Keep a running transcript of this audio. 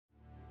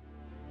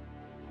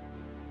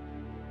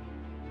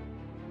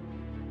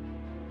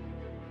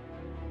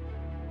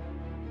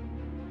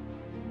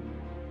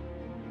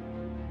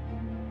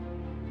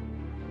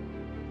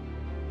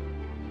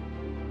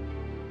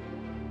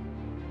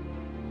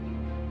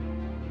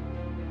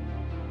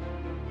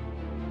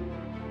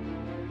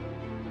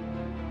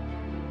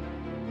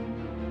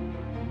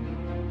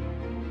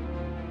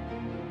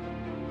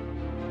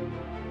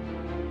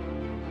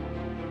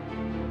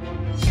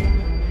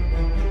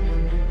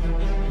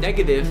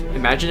negative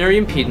imaginary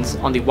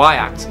impedance on the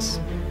y-axis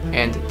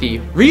and the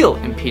real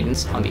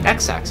impedance on the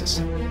x-axis.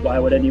 Why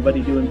would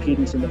anybody do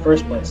impedance in the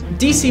first place?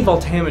 DC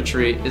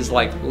voltammetry is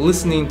like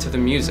listening to the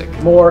music.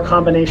 More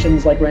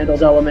combinations like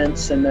Randall's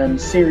elements, and then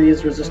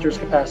series resistors,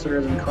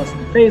 capacitors, and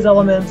constant phase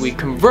elements. We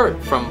convert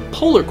from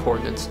polar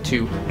coordinates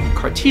to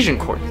Cartesian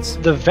coordinates.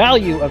 The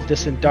value of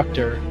this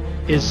inductor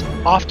is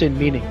often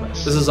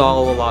meaningless. This is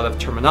all a lot of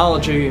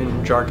terminology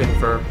and jargon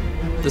for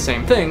the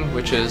same thing,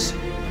 which is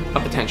a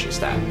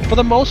potentiostat. For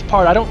the most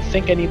part, I don't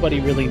think anybody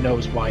really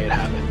knows why it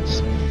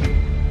happens.